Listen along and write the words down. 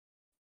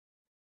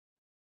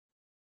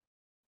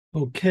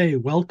Okay,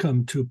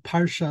 welcome to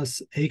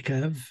Parshas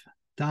Eikev,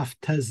 Daf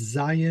Tes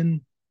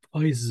Zayin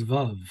Ois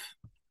Vav.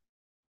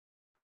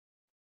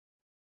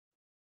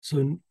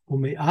 So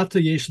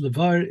ume'ata yesh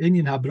levar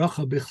inyan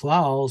habracha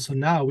bichlal. So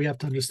now we have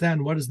to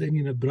understand what is the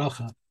inyan of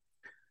bracha.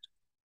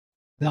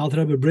 The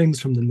Alter Rebbe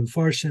brings from the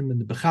Mefarshim and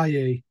the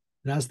Bechaye.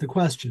 It asks the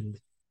question: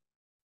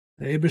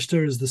 the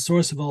Eibishter is the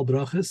source of all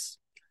brachas,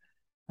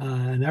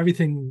 and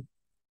everything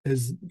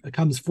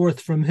comes forth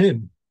from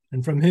him,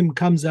 and from him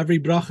comes every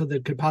bracha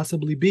that could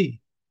possibly be.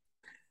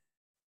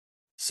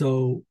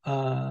 So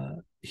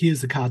he is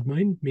the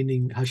Kadmon,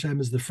 meaning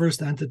Hashem is the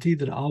first entity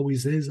that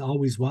always is,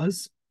 always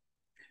was,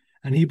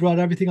 and he brought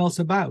everything else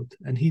about.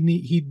 And he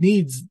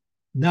needs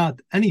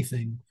not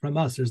anything from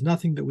us. There's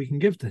nothing that we can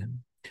give to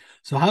him.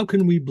 So how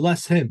can we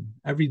bless him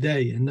every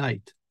day and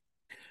night?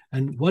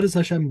 And what is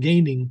Hashem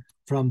gaining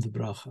from the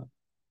bracha?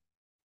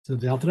 So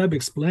the Alter Rebbe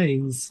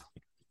explains.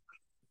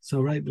 So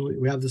right,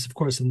 we have this, of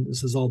course, and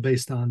this is all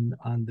based on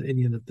the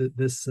inyan that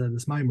this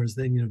mimer is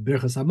the inyan of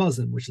Birchas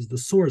Hamazon, which is the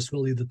source,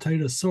 really the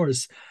Torah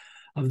source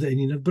of the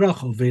inyan of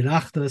bracha.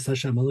 Ve'irachta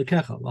Hashem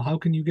alekecha. Well, how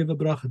can you give a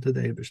bracha to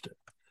the Eibishter?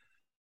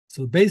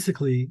 So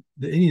basically,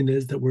 the inyan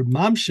is that we're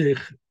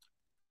mamshich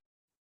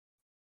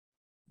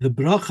the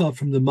bracha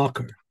from the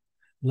makar.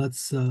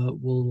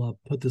 We'll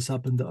put this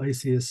up in the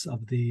Isis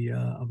of the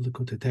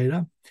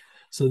Likkutei.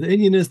 So the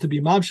inyan is to be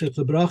mamshech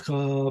the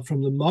bracha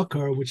from the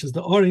makar, which is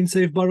the Orin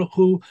Seif Baruch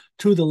Hu,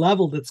 to the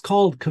level that's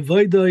called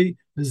Kavoidai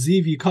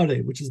Ziv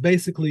Yikare, which is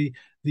basically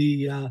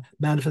the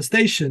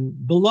manifestation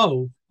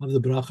below of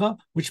the bracha,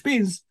 which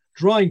means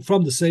drawing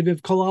from the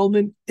Seviv Kol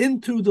Almin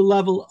into the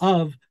level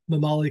of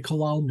Mamali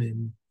Kol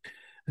Almin.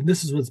 And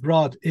this is what's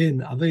brought in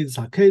Avedas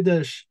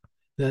HaKedesh,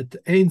 that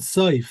Ein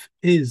Seif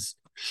is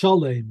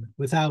Shalem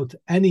without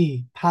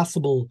any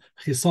possible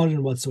chisaron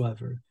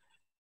whatsoever.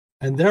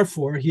 And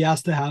therefore, he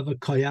has to have a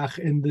koyach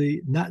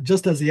not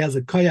just as he has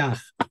a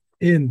koyach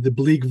in the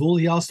bli gvul,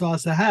 he also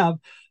has to have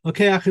a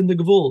koyach in the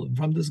gvul. And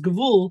from this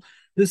gvul,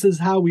 this is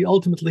how we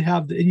ultimately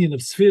have the inyan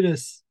of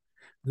Sfiris,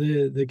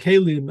 the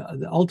kelim,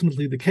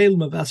 ultimately the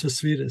kelim of Esher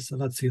Sfiris, of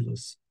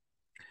Atzilus.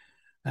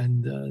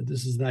 And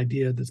this is the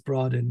idea that's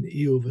brought in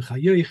Iu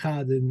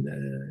v'chayoichad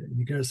in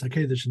Yigeres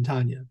HaKedesh and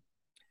Tanya.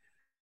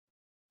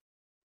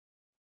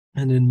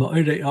 And in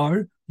Ma'orei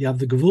Ar, you have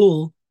the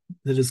gvul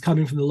that is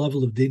coming from the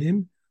level of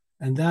dinim,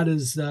 and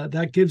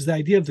that gives the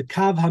idea of the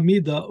kav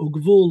hamida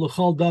ugvul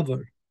l'chal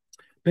davar.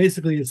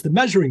 Basically, it's the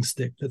measuring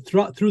stick that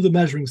through the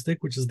measuring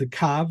stick, which is the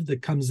kav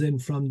that comes in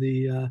from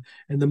the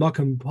in the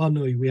makam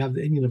panui, we have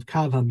the inyan of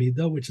kav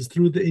hamida, which is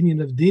through the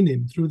inyan of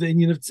dinim, through the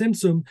inyan of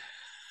tzimtzum.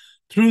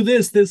 Through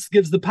this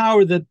gives the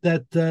power that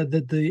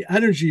the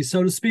energy,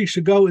 so to speak,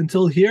 should go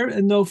until here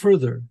and no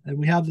further. And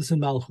we have this in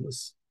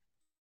Malchus.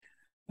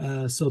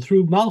 So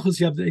through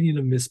Malchus, you have the inyan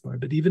of Mispar.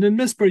 But even in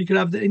Mispar, you could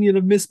have the inyan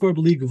of Mispar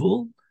b'li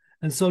gvul.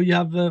 And so you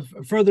have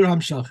further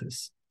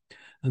hamshachas.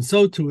 And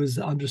so too is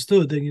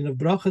understood the inyan of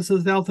bracha,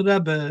 says the Alter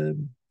Rebbe.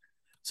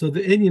 So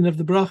the inyan of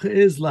the bracha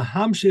is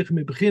lahamshich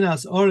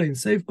mibchinas orein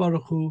seif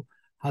baruch hu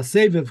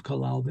haseviv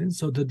kol almin.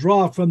 So to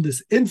draw from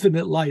this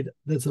infinite light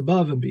that's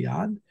above and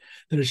beyond,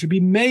 that it should be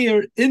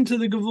meir into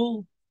the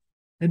gevul,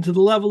 into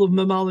the level of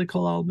mamali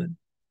kol almin.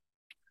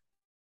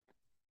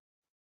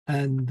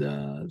 And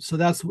so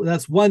that's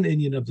one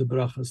inyan of the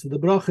bracha. So the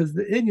bracha is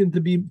the inyan to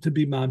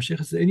be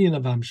mamshich. It's the inyan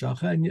of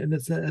hamshacha, and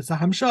it's a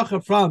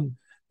hamshacha from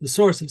the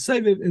source of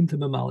seviv into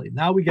mamali.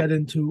 Now we get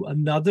into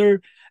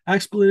another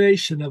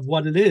explanation of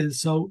what it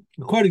is. So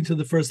according to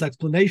the first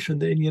explanation,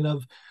 the inyan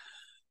of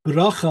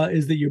bracha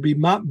is that you're being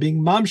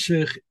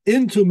mamshich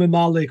into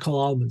mamali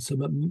kol almin. So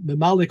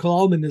mamali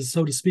kol almin is,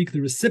 so to speak,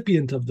 the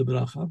recipient of the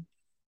bracha.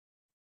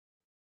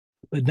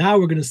 But now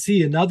we're going to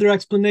see another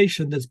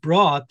explanation that's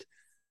brought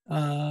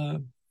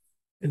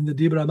in the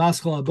Dibra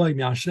Maskal Aboim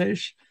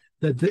Yashesh,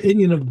 that the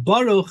inyan of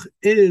Baruch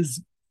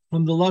is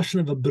from the lashon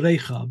of a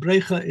brecha. A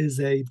brecha is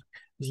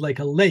like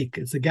a lake.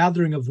 It's a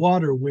gathering of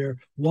water where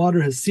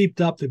water has seeped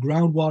up, the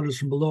groundwaters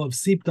from below have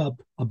seeped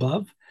up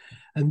above.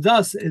 And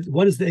thus,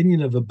 what is the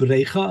inyan of a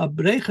brecha? A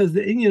brecha is the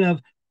inyan of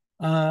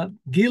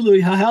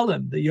Gilui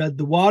HaHelim, that you had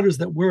the waters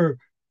that were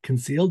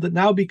concealed that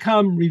now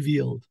become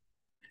revealed.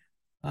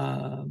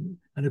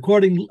 And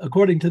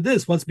according to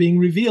this, what's being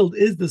revealed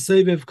is the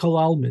Seviv Kol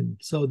Almin.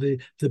 So the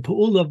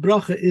Pa'ul of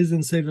Bracha is in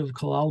Seviv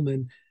Kol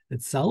Almin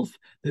itself,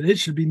 that it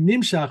should be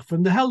Nimshach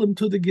from the Helim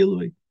to the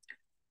Gilui.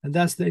 And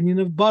that's the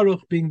inyan of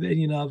Baruch being the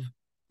inyan of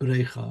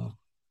Brecha.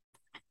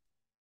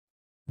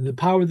 And the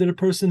power that a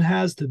person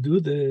has to do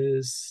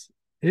this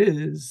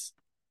is,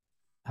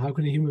 how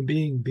can a human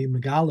being be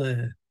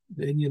Megale,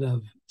 the inyan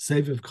of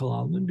Seviv Kol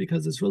Almin?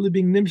 Because it's really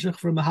being Nimshach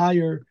from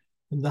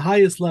the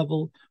highest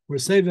level, where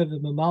Seviv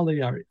and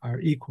Mamali are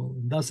equal.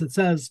 And thus it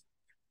says,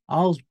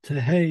 Al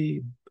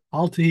tehi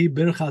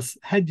birchas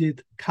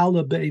hedjit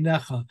kala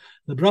be'inecha.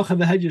 The bracha of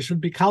the hedjit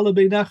should be kala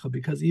be'inecha,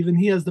 because even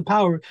he has the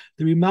power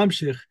to be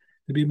mamshich,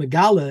 to be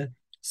megale,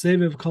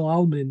 Seviv Kol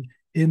Almin,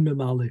 in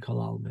Mamali Kol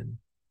Almin.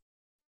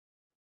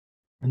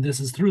 And this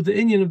is through the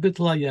inyan of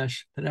Bittul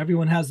HaYesh, that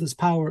everyone has this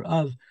power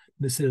of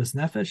Mesiras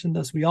Nefesh, and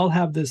thus we all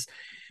have this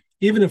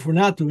even if we're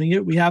not doing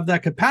it, we have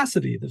that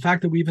capacity. The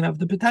fact that we even have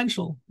the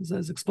potential,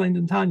 as explained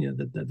in Tanya,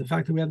 that the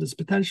fact that we have this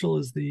potential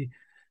is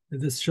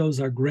this shows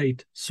our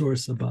great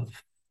source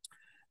above.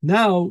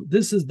 Now,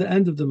 this is the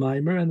end of the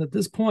Maimer, and at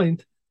this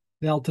point,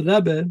 the Alter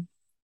Rebbe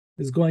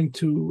is going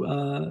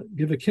to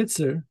give a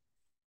kitzer.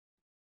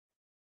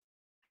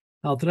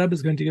 Alter Rebbe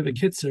is going to give a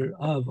kitzer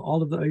of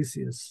all of the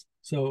Oisius.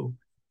 So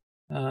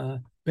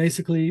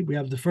basically, we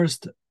have the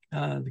first,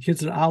 the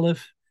kitzer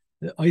Aleph,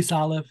 the Ois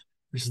Aleph,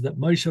 which is that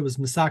Moshe was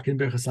Mesak in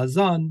Berchas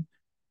Hazan.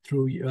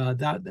 Through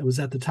that, it was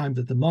at the time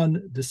that the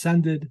Mon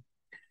descended.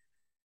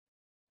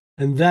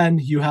 And then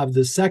you have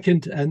the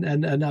second,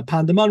 and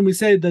upon the Mon, we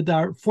say that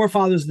our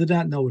forefathers did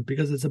not know it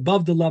because it's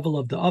above the level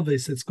of the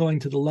Aves. It's going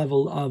to the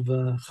level of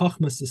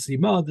Chachmas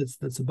Sima,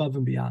 that's above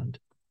and beyond.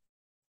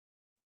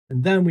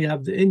 And then we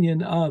have the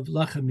inyan of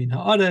Lechem Min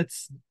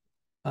Haaretz.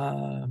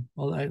 So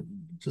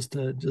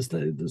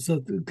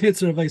the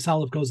Kitzer of Eis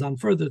Aleph goes on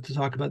further to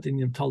talk about the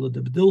inyan of Tola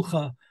de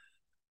Bedilcha,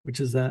 which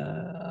is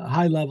a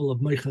high level of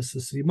Meichas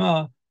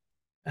Sima.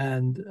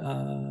 And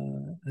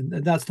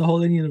that's the whole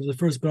inyan of the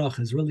first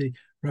bracha, is really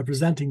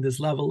representing this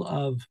level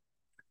of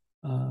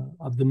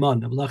the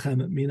Mon, of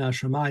Lechem Mina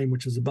Shamayim,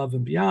 which is above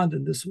and beyond,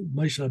 and this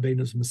Moshe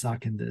Rabbeinu's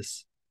Masak in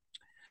this.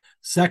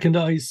 Second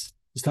Ois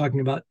is talking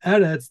about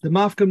Eretz, the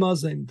Mafka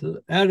Mazin,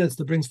 the Eretz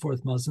that brings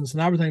forth Mazin. So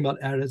now we're talking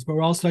about Eretz, but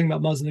we're also talking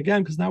about Mazin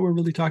again, because now we're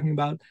really talking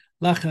about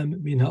Lechem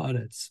Min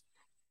Haaretz.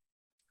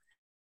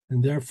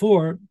 And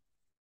therefore,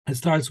 it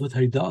starts with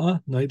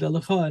Haida'ah, Noida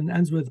Lecha, and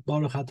ends with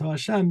Baruch Atah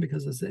Hashem,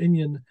 because it's the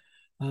inyan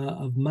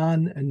of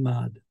Man and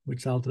Mad,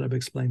 which Alter Rebbe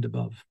explained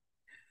above.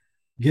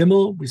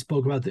 Gimel, we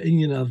spoke about the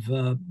inyan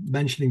of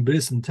mentioning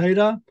Bris and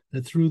Torah,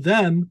 that through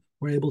them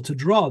we're able to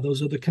draw.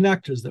 Those are the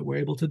connectors that we're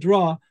able to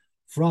draw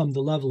from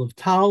the level of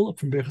Tal,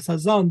 from Berchas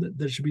Hazan,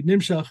 that should be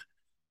Nimshach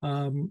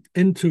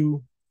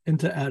into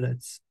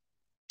Eretz.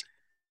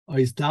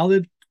 Ois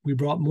Dalid, we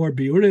brought more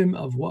biurim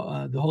of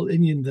the whole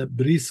inyan that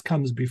Bris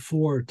comes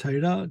before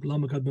Torah,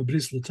 Lamakad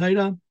Bris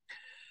LeTorah.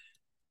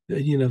 The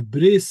inyan of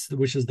Bris,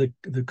 which is the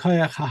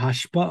Koyach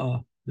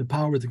HaHashpa'ah, the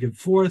power to give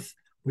forth,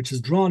 which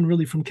is drawn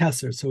really from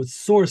Keser. So it's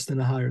sourced in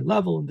a higher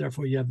level, and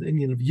therefore you have the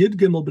inyan of Yid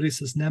Gimel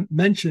Bris is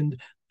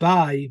mentioned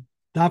by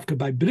Davka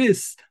by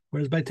Bris,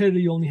 whereas by Torah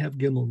you only have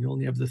Gimel, you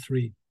only have the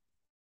three.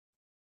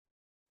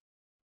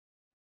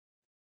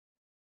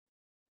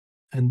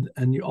 And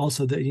you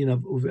also the inyan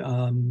of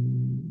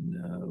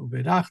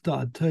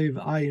Uverachta Atoiv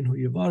Ayin Hu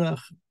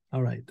Yivarach.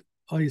 All right,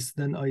 Ois,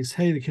 then Ois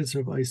Hey, the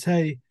Kitzer of Ois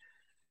Hey,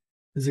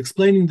 is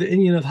explaining the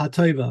inyan of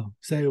Hatoiva.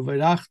 Say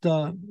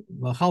Uverachta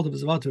V'achalta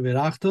B'zavata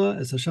Uverachta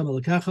Es Hashem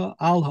Elokecha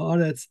Al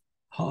Haaretz.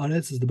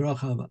 Haaretz is the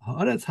bracha of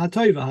Haaretz.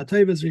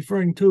 Hatoiva is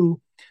referring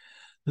to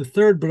the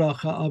third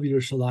bracha of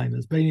Yerushalayim.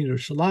 It's Bein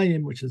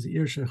Yerushalayim, which is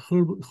Irsha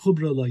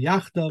Chubra Lo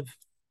Yachdav.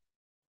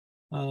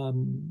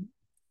 And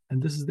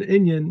this is the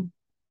inyan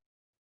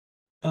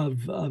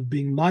of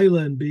being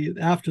Maila and be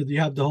after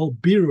you have the whole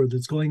birur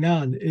that's going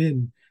on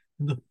in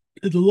the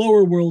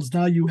lower worlds.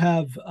 Now you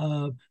have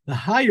the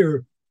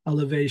higher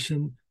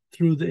elevation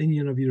through the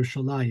inyan of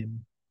Yerushalayim.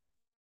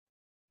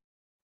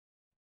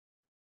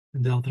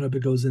 And the Alter Rebbe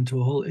goes into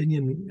a whole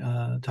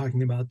inyan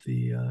talking about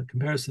the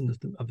comparison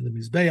of the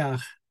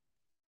Mizbeach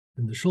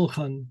and the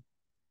Shulchan.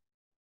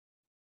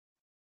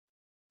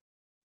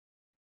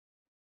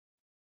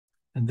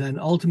 And then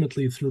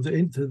ultimately through the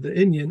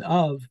inyan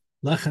of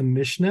Lechem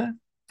Mishnah,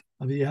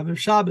 you have a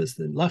Shabbos.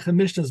 The Lechem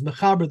Mishnah is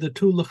mechaber the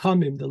two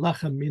lechamim, the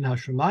Lechem Min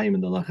HaShamayim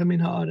and the Lechem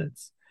Min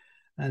Haaretz.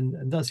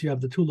 And thus you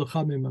have the two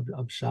lechamim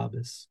of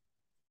Shabbos,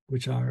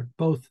 which are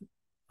both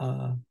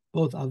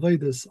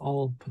avodas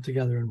all put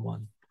together in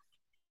one.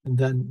 And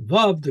then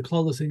Vav, the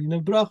Klolos inyan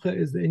of bracha,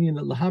 is the inyan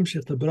of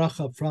lahamshich the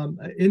bracha from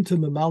into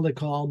Memale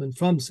Kalman,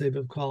 from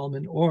Seviv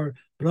Kalman, or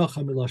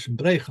bracha milashim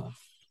brecha.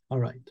 All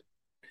right.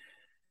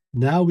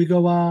 Now we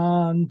go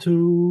on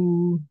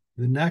to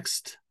the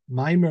next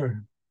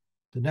mimer,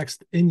 the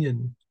next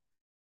inyan,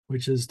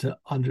 which is to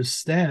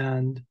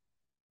understand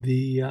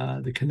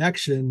the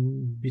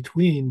connection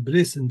between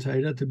Bris and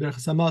Torah to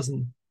Berchas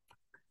Hamazon,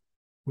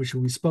 which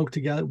we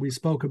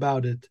spoke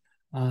about it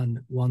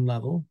on one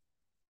level,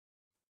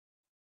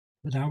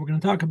 but now we're going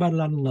to talk about it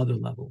on another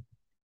level.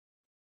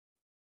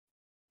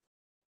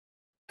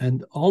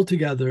 And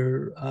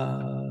altogether,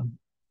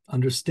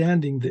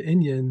 understanding the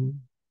inyan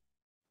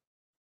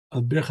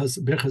of Berchas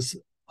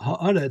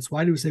Haaretz.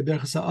 Why do we say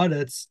Berchas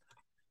Haaretz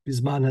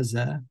Bizman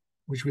Hazeh,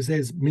 which we say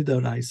is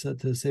Midoraisa,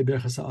 to say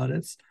Berchas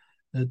Haaretz,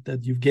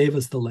 that you gave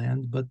us the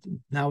land, but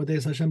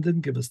nowadays Hashem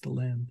didn't give us the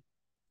land.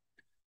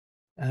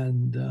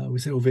 And we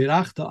say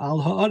Uverachta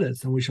al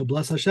Haaretz, and we shall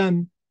bless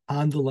Hashem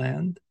on the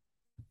land.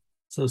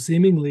 So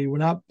seemingly we're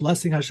not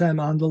blessing Hashem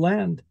on the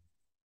land.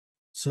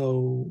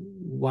 So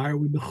why are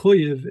we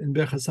mechuyev in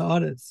Berchas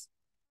Haaretz?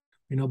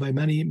 By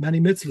many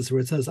mitzvahs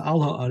where it says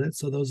al Haaretz,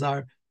 so those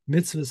are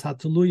mitzvahs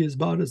hatuluyas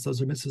ba'aretz.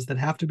 Those are mitzvahs that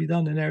have to be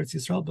done in Eretz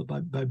Yisrael,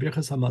 but by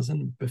Birchas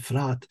Hamazon,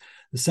 befrat,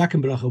 the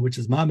second bracha, which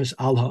is mamish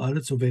al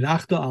haaretz,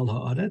 uverachta al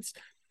haaretz.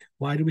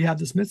 Why do we have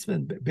this mitzvah?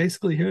 And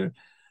basically here,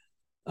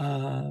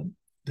 the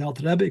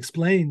Alter Rebbe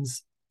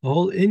explains the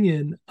whole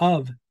inyan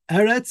of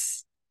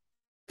Eretz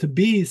to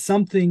be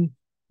something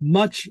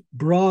much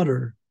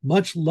broader,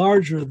 much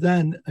larger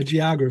than a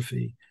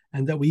geography,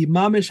 and that we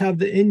mamish have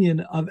the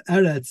inyan of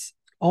Eretz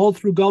all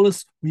through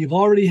Golus we've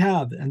already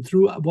have, and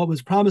through what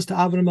was promised to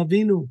Avram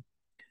Avinu,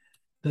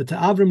 that to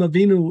Avram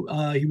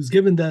Avinu he was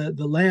given the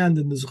land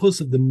and the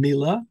zechus of the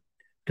Milah,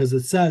 because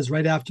it says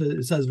right after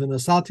it says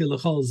v'nasati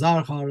l'chol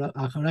zarcha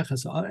acharecha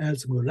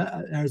eretz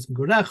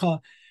gurecha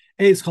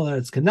eis chol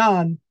eretz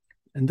Canaan,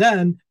 and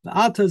then the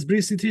atas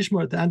brisi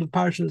tishmor at the end of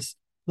Parshas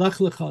lech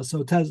lecha.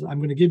 So it says, I'm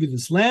going to give you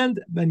this land,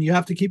 and you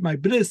have to keep my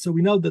bris. So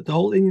we know that the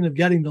whole inyan of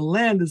getting the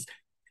land is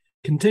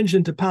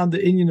contingent upon the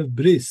inyan of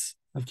bris,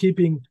 of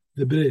keeping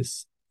the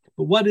bris.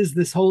 But what is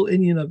this whole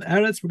inyan of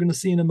Eretz? We're going to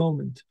see in a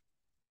moment.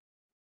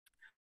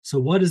 So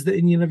what is the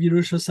inyan of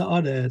Yerusha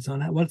Sa'aretz?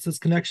 What's this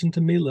connection to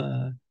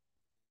Milah?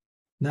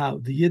 Now,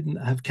 the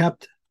Yidden have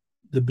kept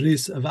the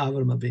bris of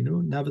Avram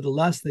Avinu.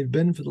 Nevertheless, they've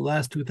been, for the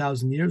last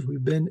 2,000 years,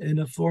 we've been in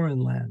a foreign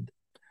land.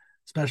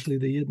 Especially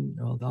the Yidden,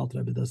 well, the Alter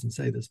Rebbe doesn't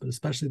say this, but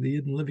especially the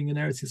Yidden living in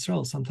Eretz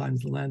Yisrael,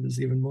 sometimes the land is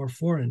even more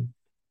foreign.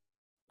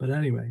 But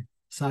anyway,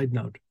 side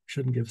note.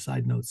 Shouldn't give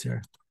side notes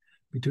here.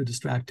 Be too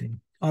distracting.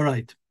 All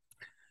right.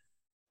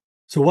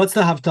 So what's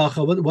the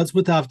Haftacha? What's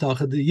with the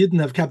Haftacha? The Yidden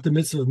have kept the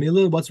mitzvah of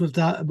Milah. What's with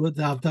the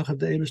Haftacha of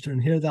the Eibishter?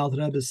 And here the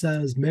Alter Rebbe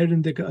says,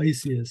 Merin Dika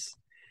Oisius.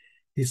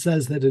 He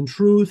says that in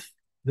truth,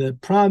 the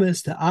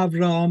promise to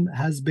Avram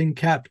has been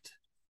kept.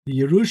 The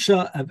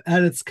Yerusha of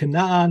Eretz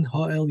Canaan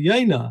Ha'el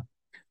Yaina.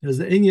 There's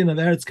the inyan of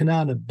Eretz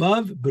Canaan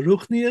above,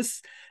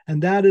 Beruchnius,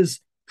 and that is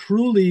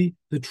truly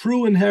the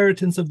true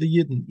inheritance of the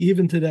Yidden,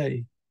 even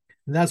today.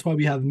 And that's why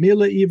we have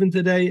Milah even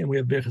today, and we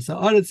have Birchas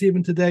Ha'aretz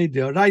even today, the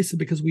Oraisa,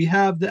 because we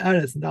have the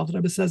Eretz. And the Alter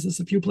Rebbe says this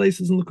a few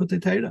places in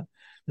Likkutei Torah,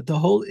 that the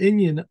whole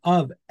inyan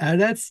of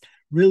Eretz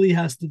really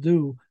has to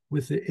do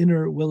with the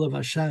inner will of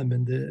Hashem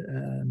and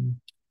the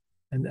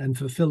and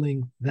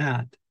fulfilling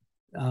that.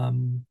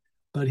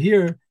 But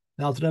here,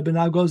 the Alter Rebbe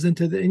now goes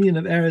into the inyan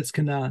of Eretz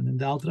Canaan, and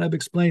the Alter Rebbe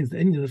explains the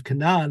inyan of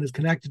Canaan is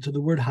connected to the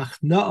word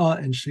Hachna'ah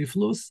and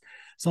Shiflus.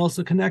 It's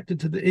also connected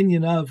to the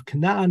inyan of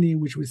Kanaani,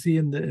 which we see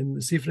in the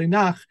Sifrei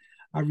Nach,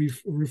 are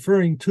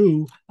referring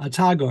to a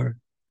tagar,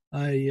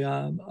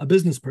 a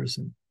business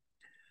person.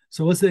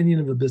 So what's the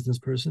inyan of a business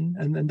person?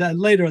 And that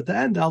later at the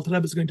end, the Alter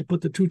Rebbe is going to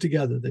put the two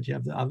together, that you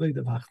have the aved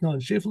of Hachna'ah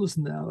and Shiflus,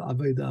 and the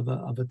aved of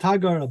a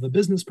tagar, of a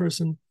business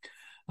person,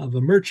 of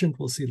a merchant.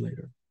 We'll see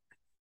later.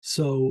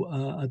 So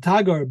a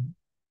tagar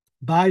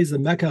buys a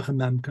mekach and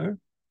memkar,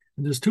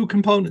 and there's two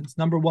components.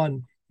 Number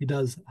one, he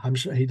does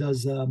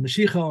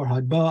meshicha or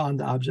hagba on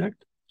the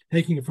object,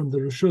 taking it from the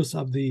rishus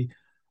of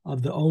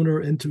the owner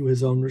into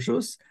his own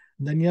rishus.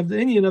 And then you have the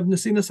inyan of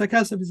nesina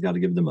sakesef. He's got to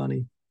give the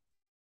money.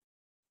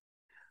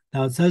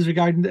 Now it says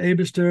regarding the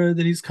Eibishter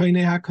that he's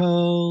koine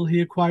hakol,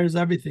 he acquires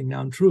everything.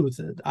 Now in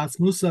truth,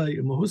 atzmusai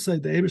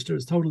umuhusai, the Eibishter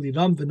is totally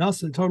ram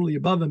v'nasa, totally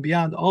above and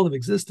beyond all of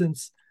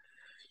existence.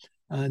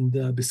 And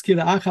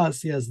Beskira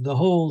Achas, he has the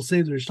whole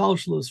Seder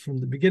Ishtalshlus from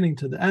the beginning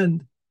to the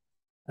end.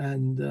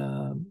 And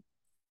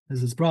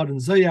as it's brought in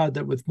Zayad,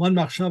 that with one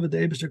machshava, the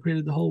Eibishter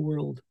created the whole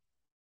world.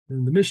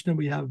 In the Mishnah,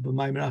 we have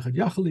B'may Merachad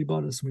Yachali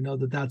Bonus. We know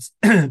that that's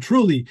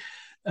truly,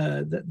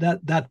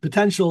 that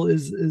potential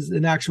is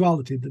in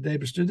actuality that the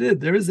Eibishter did.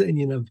 There is an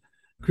inyan of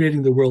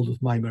creating the world with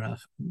Maimer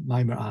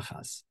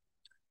Achas.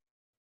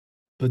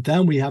 But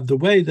then we have the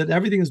way that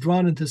everything is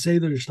drawn into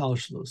Seder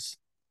Ishtalshlus.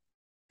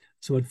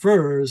 So at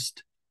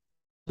first,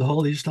 the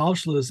whole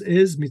Ishtalshlus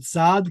is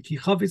mitzad ki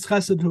chavetz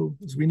chesed hu.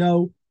 As we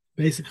know,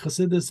 basic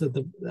chassidus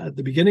at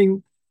the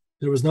beginning,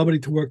 there was nobody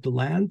to work the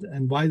land.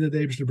 And why did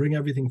they to bring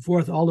everything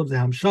forth? All of the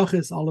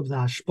hamshachis, all of the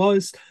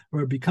hashpos,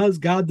 were because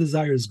God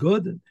desires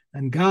good,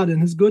 and God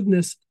in his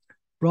goodness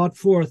brought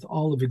forth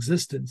all of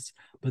existence.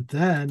 But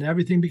then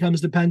everything becomes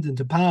dependent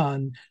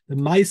upon the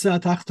maisa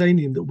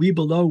tachtainim, that we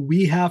below,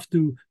 we have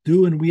to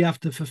do and we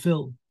have to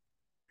fulfill.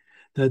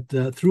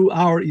 That through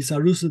our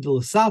isarusa de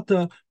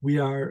lasata, we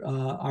are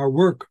our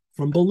work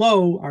from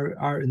below,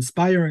 are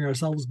inspiring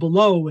ourselves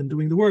below and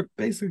doing the work,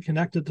 basically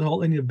connected to the whole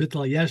inyan of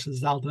bittul yesh,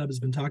 as Alter Rebbe has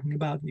been talking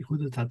about,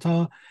 Yichuda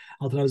Tata,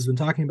 Alter Rebbe has been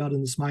talking about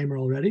in the Smaimer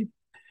already.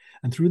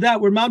 And through that,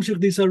 we're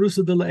mamshich di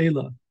isarusa de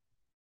la'ela.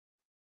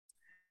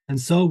 And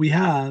so we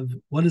have,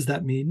 what does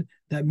that mean?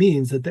 That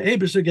means that the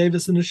Eibishter gave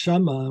us a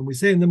neshama, and we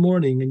say in the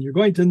morning, and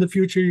in the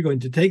future, you're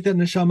going to take that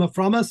neshama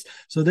from us.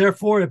 So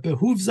therefore, it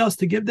behooves us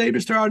to give the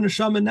Eibishter our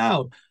neshama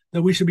now,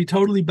 that we should be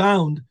totally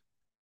bound,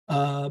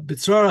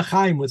 b'tzror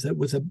chaim,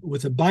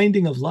 with a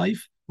binding of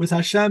life with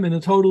Hashem in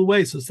a total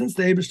way. So since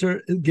the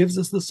Eibishter gives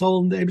us the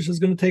soul, and the Eibishter is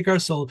going to take our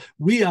soul,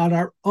 we on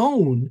our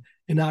own,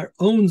 in our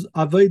own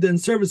avodah and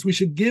service, we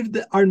should give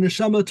our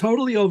neshama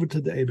totally over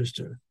to the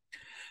Eibishter.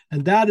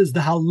 And that is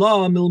the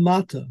halah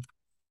milmata.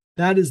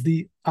 That is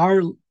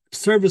our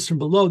service from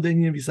below, the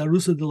inyan of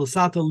Yisarusa de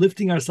Lasata,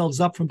 lifting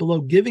ourselves up from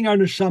below, giving our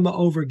neshama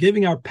over,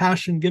 giving our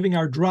passion, giving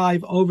our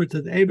drive over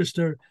to the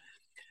Eibishter,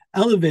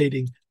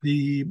 elevating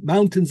the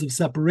mountains of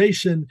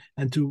separation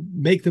and to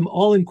make them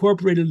all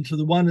incorporated into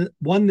the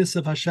oneness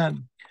of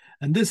Hashem.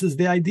 And this is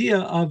the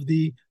idea of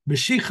the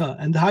Meshicha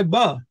and the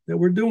Hagbah that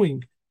we're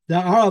doing, There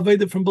are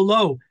Aveda from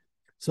below.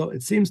 So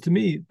it seems to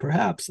me,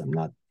 perhaps,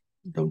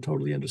 don't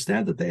totally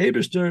understand that the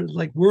Eibishter,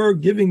 like we're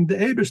giving the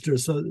Eibishter.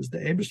 So is the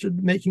Eibishter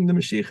making the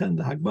Mashiach and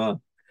the Hagbah?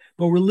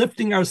 But we're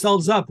lifting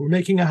ourselves up. We're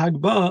making a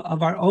Hagbah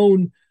of our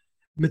own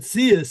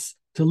Metzias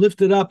to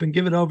lift it up and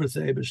give it over to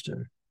the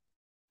Eibishter.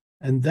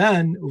 And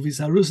then,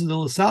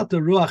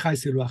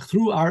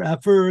 through our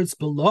efforts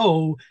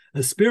below,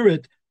 the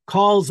Spirit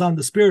calls on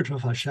the Spirit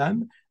of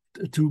Hashem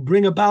to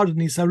bring about an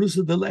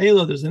Isarusa del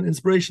Elo. There's an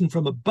inspiration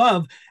from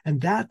above, and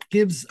that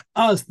gives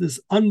us this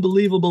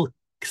unbelievable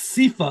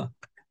ksifa,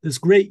 this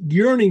great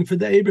yearning for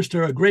the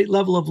Eibishter, a great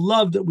level of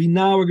love that we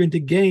now are going to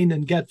gain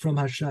and get from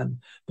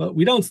Hashem. But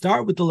we don't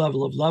start with the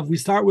level of love. We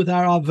start with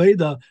our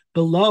Aveda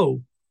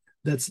below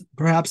that's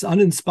perhaps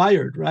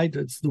uninspired, right?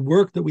 It's the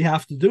work that we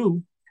have to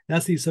do.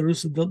 That's the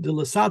Isarusa de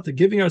Lasata,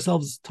 giving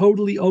ourselves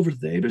totally over to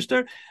the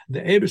Eibishter.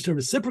 The Eibishter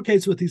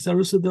reciprocates with the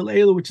Isarusa del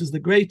Elo, which is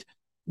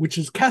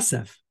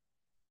Kesef.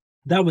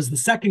 That was the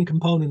second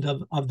component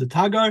of the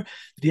Tagar.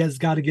 He has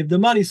got to give the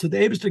money. So the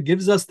Eibishter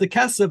gives us the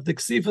Kesef, the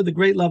Ksifa, the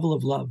great level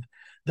of love.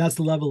 That's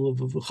the level of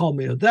Chol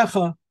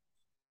Meodecha,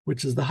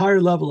 which is the higher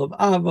level of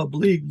Ava,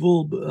 Bli,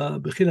 Gvul,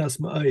 Bechinas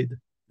Ma'id,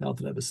 the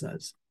Alter Rebbe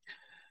says.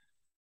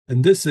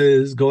 And this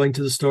is going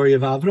to the story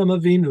of Avram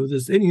Avinu,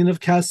 this Indian of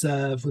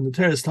Kesef, when the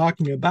Torah is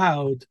talking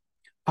about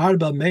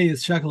Arba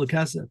Meis Shekel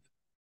Kesef,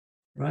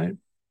 right?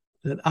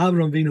 That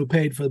Avram Avinu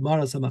paid for the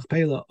Maras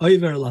HaMachpelah,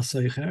 Oiver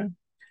LaSeicher.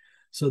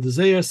 So the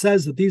Zohar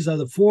says that these are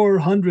the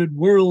 400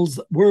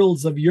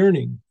 worlds of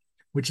yearning,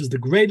 which is the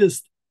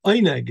greatest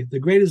Eineg, the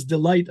greatest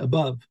delight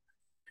above.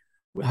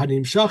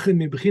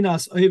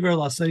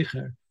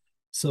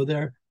 So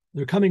they're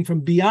coming from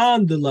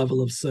beyond the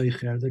level of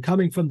Seicher. They're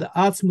coming from the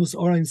Atzmus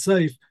Orain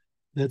Seif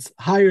that's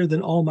higher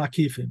than all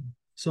Makifim.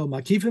 So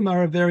Makifim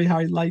are a very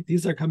high light.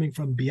 These are coming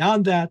from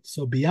beyond that,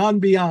 so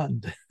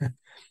beyond.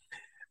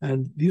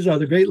 And these are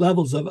the great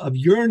levels of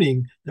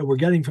yearning that we're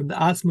getting from the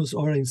Atzmus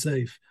Orain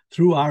Seif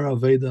through our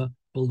Aveda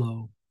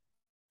below.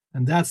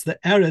 And that's the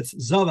Eretz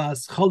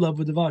Zavas Cholav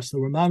V'Devash. So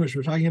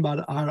we're talking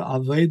about our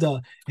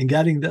Aveda and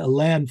getting the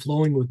land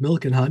flowing with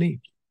milk and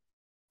honey.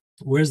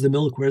 Where's the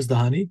milk? Where's the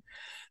honey?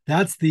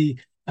 That's the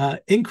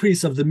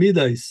increase of the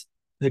midas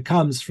that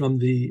comes from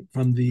the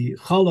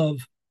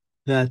chalav,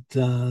 that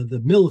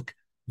the milk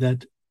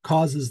that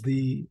causes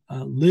the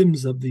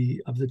limbs of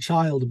the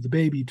child, of the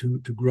baby to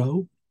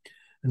grow.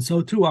 And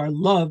so too our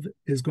love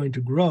is going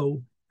to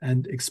grow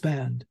and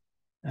expand.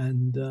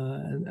 And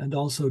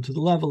also to the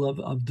level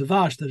of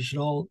devash, that it should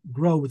all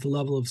grow with the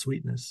level of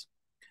sweetness.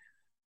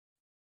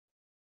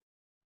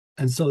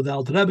 And so the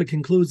Alter Rebbe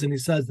concludes and he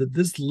says that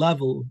this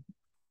level,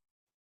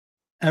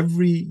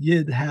 every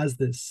Yid has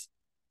this,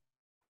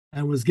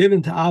 and was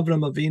given to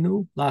Avram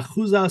Avinu,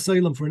 La'chuza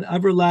Asaylam, for an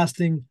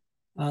everlasting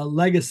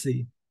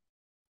legacy.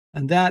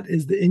 And that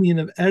is the inyan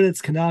of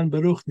Eretz Canaan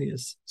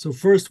Baruchnius. So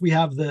first we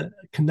have the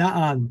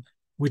Canaan,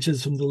 which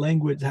is from the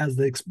language, has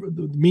the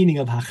meaning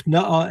of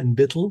Hachna'ah and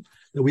Bittel,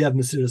 that we have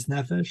Mesiras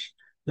Nefesh,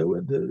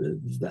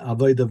 the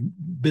Avoid of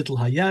Bittel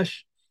Hayesh.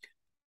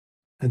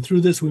 And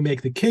through this we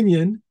make the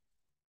Kinyan,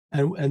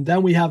 and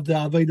then we have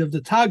the Avoid of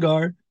the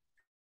Tagar,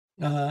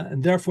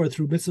 and therefore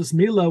through Mitzvahs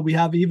Mila we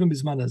have even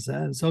Bizman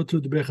Hazeh, and so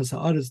too the Birchas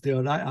Ha'aretz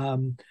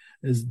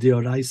is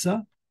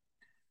Deoraisa,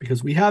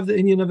 because we have the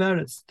Inyan of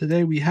Eretz.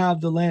 Today we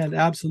have the land,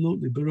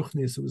 absolutely,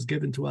 Baruchnis, it was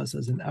given to us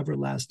as an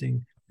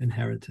everlasting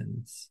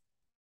inheritance.